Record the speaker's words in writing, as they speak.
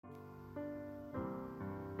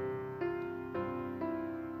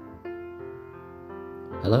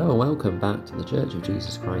Hello and welcome back to the Church of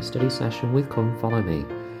Jesus Christ study session with Come Follow Me.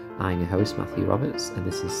 I'm your host Matthew Roberts and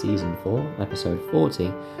this is Season 4, Episode 40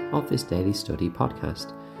 of this daily study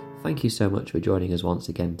podcast. Thank you so much for joining us once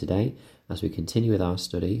again today as we continue with our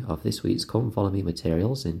study of this week's Come Follow Me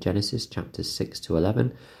materials in Genesis chapters 6 to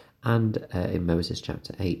 11 and in Moses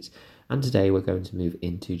chapter 8. And today we're going to move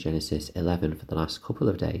into Genesis 11 for the last couple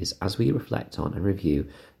of days as we reflect on and review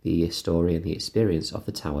the story and the experience of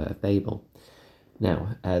the Tower of Babel.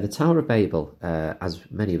 Now, the Tower of Babel, as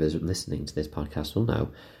many of us listening to this podcast will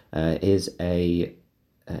know, is an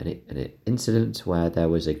incident where there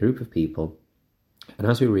was a group of people, and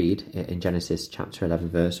as we read in Genesis chapter 11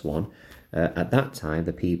 verse 1, at that time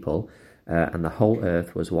the people and the whole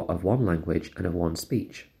earth was of one language and of one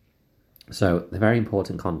speech. So the very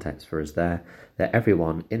important context for us there, that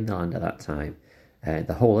everyone in the land at that time,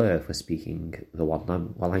 the whole earth was speaking the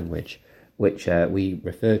one language, which we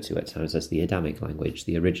refer to at times as the Adamic language,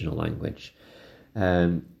 the original language.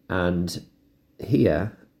 And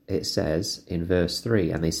here it says in verse 3,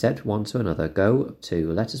 and they said one to another, "Go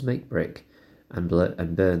to, let us make brick and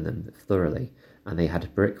burn them thoroughly. And they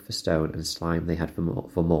had brick for stone and slime they had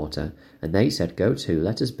for mortar. And they said, Go to,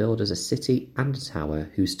 let us build us a city and a tower,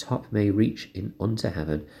 whose top may reach unto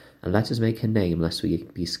heaven, and let us make a name, lest we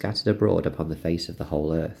be scattered abroad upon the face of the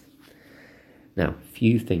whole earth." Now,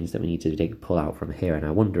 few things that we need to pull out from here, and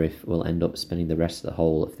I wonder if we'll end up spending the rest of the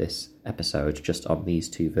whole of this episode just on these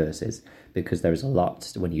two verses, because there is a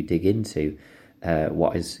lot when you dig into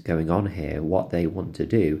what is going on here, what they want to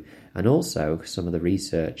do, and also some of the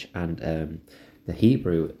research and the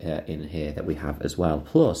Hebrew in here that we have as well,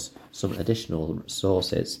 plus some additional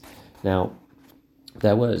sources. Now,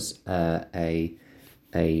 there was a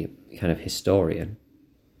kind of historian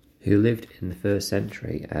who lived in the 1st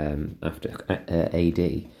century after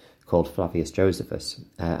AD, called Flavius Josephus,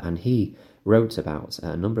 and he wrote about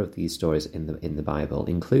a number of these stories in the Bible,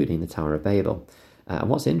 including the Tower of Babel.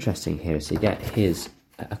 And what's interesting here is to get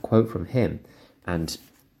a quote from him and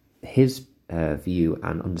his view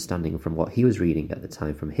and understanding from what he was reading at the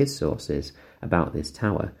time from his sources about this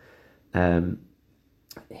tower.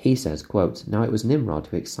 He says, quote, "Now it was Nimrod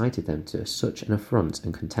who excited them to such an affront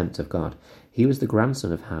and contempt of God. He was the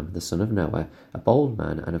grandson of Ham, the son of Noah, a bold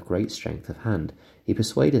man and of great strength of hand. He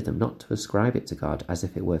persuaded them not to ascribe it to God as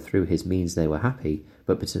if it were through his means they were happy,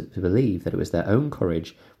 but to believe that it was their own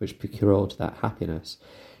courage which procured that happiness.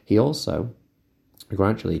 He also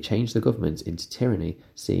gradually changed the government into tyranny,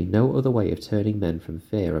 seeing no other way of turning men from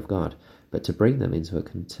fear of God, but to bring them into a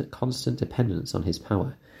constant dependence on his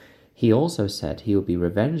power. He also said he would be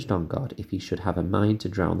revenged on God if he should have a mind to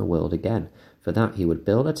drown the world again. For that he would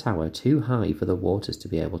build a tower too high for the waters to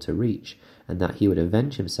be able to reach, and that he would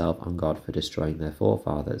avenge himself on God for destroying their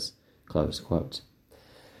forefathers." Close quote.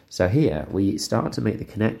 So here we start to make the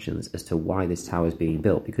connections as to why this tower is being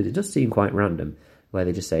built, because it does seem quite random, where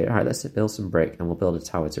they just say, all right, let's build some brick and we'll build a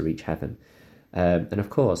tower to reach heaven. And of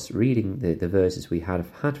course, reading the verses we have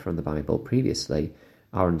had from the Bible previously,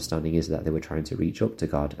 our understanding is that they were trying to reach up to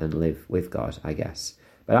God and live with God, I guess.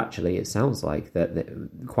 But actually, it sounds like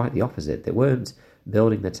that quite the opposite. They weren't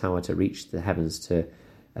building the tower to reach the heavens to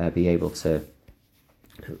be able to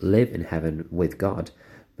live in heaven with God,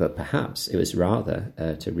 but perhaps it was rather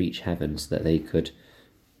to reach heaven so that they could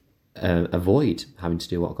avoid having to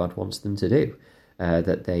do what God wants them to do,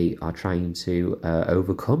 that they are trying to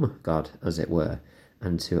overcome God, as it were,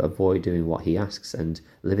 and to avoid doing what he asks and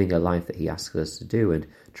living a life that he asks us to do and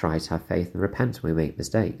try to have faith and repent when we make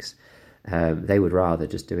mistakes. They would rather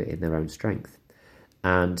just do it in their own strength.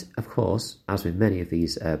 And of course, as with many of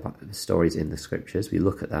these stories in the scriptures, we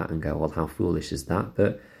look at that and go, well, how foolish is that?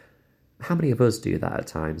 But how many of us do that at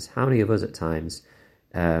times? How many of us at times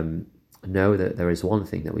know that there is one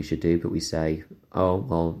thing that we should do, but we say, oh,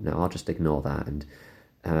 well, no, I'll just ignore that, and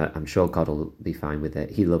I'm sure God will be fine with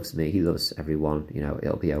it. He loves me. He loves everyone.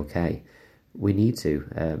 It'll be okay. We need to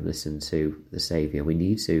listen to the Saviour. We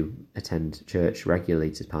need to attend church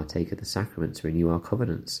regularly to partake of the sacrament, to renew our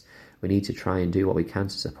covenants. We need to try and do what we can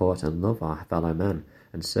to support and love our fellow men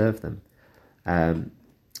and serve them.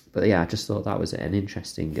 But yeah, I just thought that was an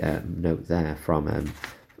interesting note there from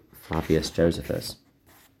Flavius Josephus.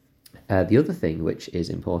 The other thing which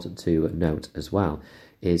is important to note as well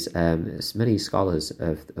is many scholars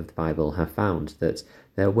of the Bible have found that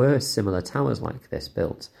there were similar towers like this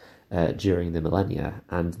built during the millennia,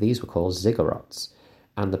 and these were called ziggurats.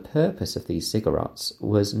 And the purpose of these ziggurats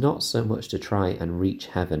was not so much to try and reach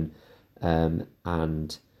heaven and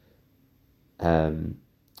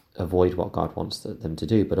avoid what God wants them to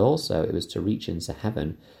do, but also it was to reach into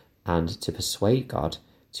heaven and to persuade God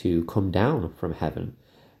to come down from heaven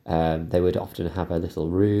They would often have a little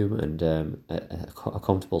room and a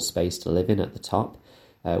comfortable space to live in at the top,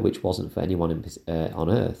 which wasn't for anyone on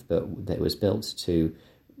earth, but it was built to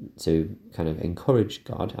kind of encourage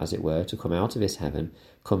God, as it were, to come out of his heaven,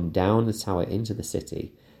 come down the tower into the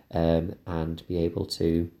city, and be able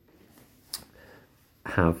to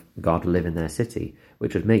have God live in their city,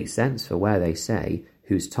 which would make sense for where they say,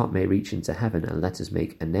 whose top may reach into heaven, and let us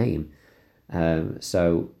make a name.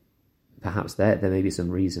 So perhaps there may be some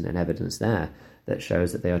reason and evidence there that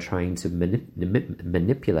shows that they are trying to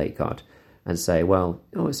manipulate God and say, well,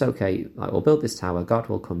 it's okay, like, we'll build this tower, God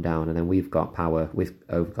will come down, and then we've got power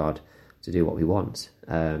over God to do what we want.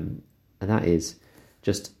 And that is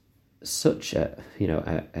just such a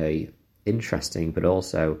interesting but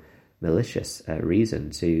also malicious reason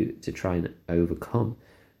to try and overcome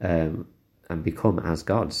and become as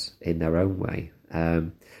gods in their own way.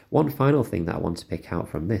 One final thing that I want to pick out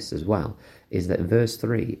from this as well is that in verse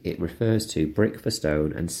 3 it refers to brick for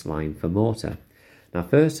stone and slime for mortar. Now,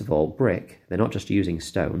 first of all, brick, they're not just using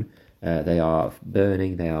stone, they are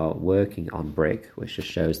burning, they are working on brick, which just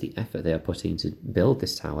shows the effort they are putting to build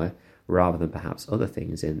this tower rather than perhaps other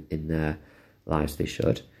things in their lives they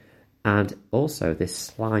should. And also this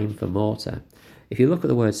slime for mortar. If you look at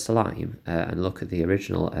the word slime and look at the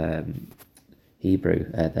original Hebrew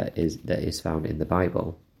that is found in the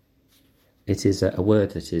Bible, it is a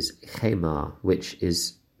word that is chemar, which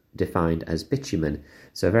is defined as bitumen,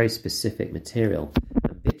 so a very specific material.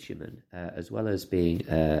 And bitumen, as well as being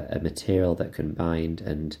a material that can bind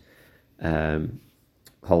and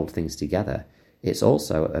hold things together, it's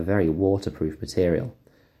also a very waterproof material.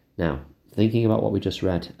 Now, thinking about what we just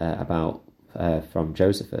read about from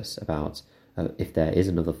Josephus, about if there is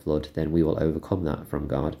another flood, then we will overcome that from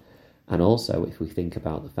God. And also, if we think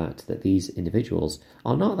about the fact that these individuals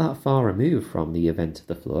are not that far removed from the event of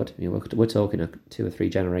the flood, we're talking 2 or 3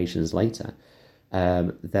 generations later,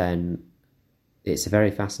 then it's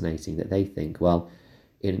very fascinating that they think, well,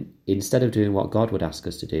 instead of doing what God would ask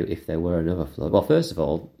us to do if there were another flood, well, first of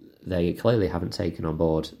all, they clearly haven't taken on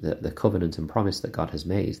board the covenant and promise that God has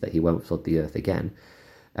made, that he won't flood the earth again.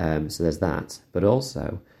 So there's that. But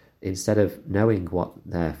also, instead of knowing what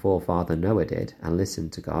their forefather Noah did and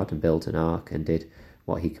listened to God and built an ark and did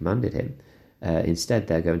what he commanded him, instead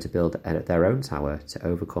they're going to build their own tower to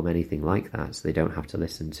overcome anything like that, so they don't have to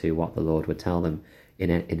listen to what the Lord would tell them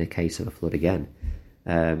in a case of a flood again.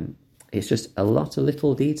 It's just a lot of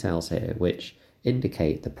little details here which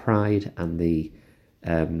indicate the pride and the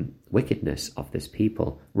wickedness of this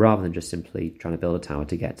people, rather than just simply trying to build a tower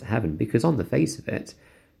to get to heaven. Because on the face of it,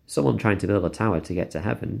 someone trying to build a tower to get to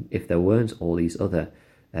heaven, if there weren't all these other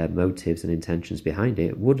motives and intentions behind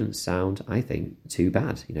it, wouldn't sound, I think, too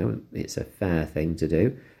bad. It's a fair thing to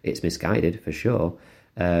do. It's misguided for sure,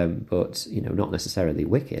 but not necessarily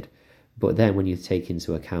wicked. But then when you take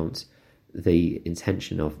into account the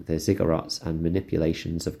intention of the ziggurats and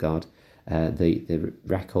manipulations of God, the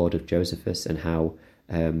record of Josephus and how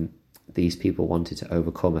these people wanted to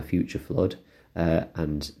overcome a future flood,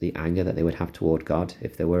 and the anger that they would have toward God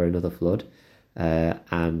if there were another flood,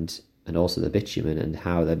 and also the bitumen and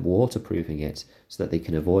how they're waterproofing it so that they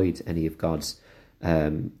can avoid any of God's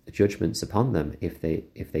judgments upon them if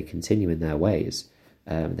they continue in their ways.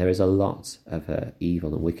 There is a lot of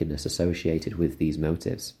evil and wickedness associated with these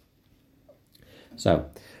motives. So,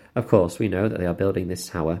 of course, we know that they are building this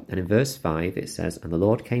tower, and in verse 5 it says, "And the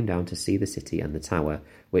Lord came down to see the city and the tower,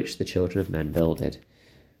 which the children of men builded."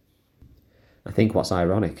 I think what's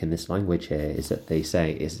ironic in this language here is that they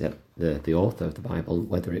say is that the author of the Bible,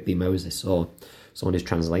 whether it be Moses or someone who's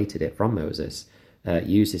translated it from Moses,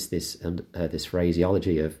 uses this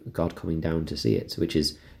phraseology of God coming down to see it, which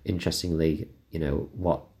is interestingly,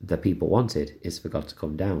 what the people wanted is for God to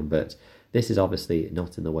come down, but this is obviously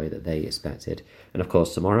not in the way that they expected. And of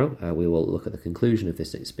course, tomorrow we will look at the conclusion of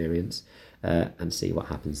this experience and see what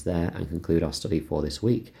happens there and conclude our study for this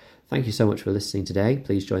week. Thank you so much for listening today.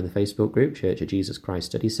 Please join the Facebook group, Church of Jesus Christ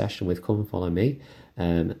Study Session with Come Follow Me.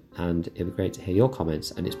 And it'd be great to hear your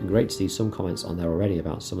comments. And it's been great to see some comments on there already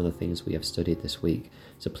about some of the things we have studied this week.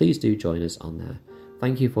 So please do join us on there.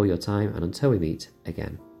 Thank you for your time, and until we meet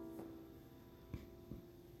again.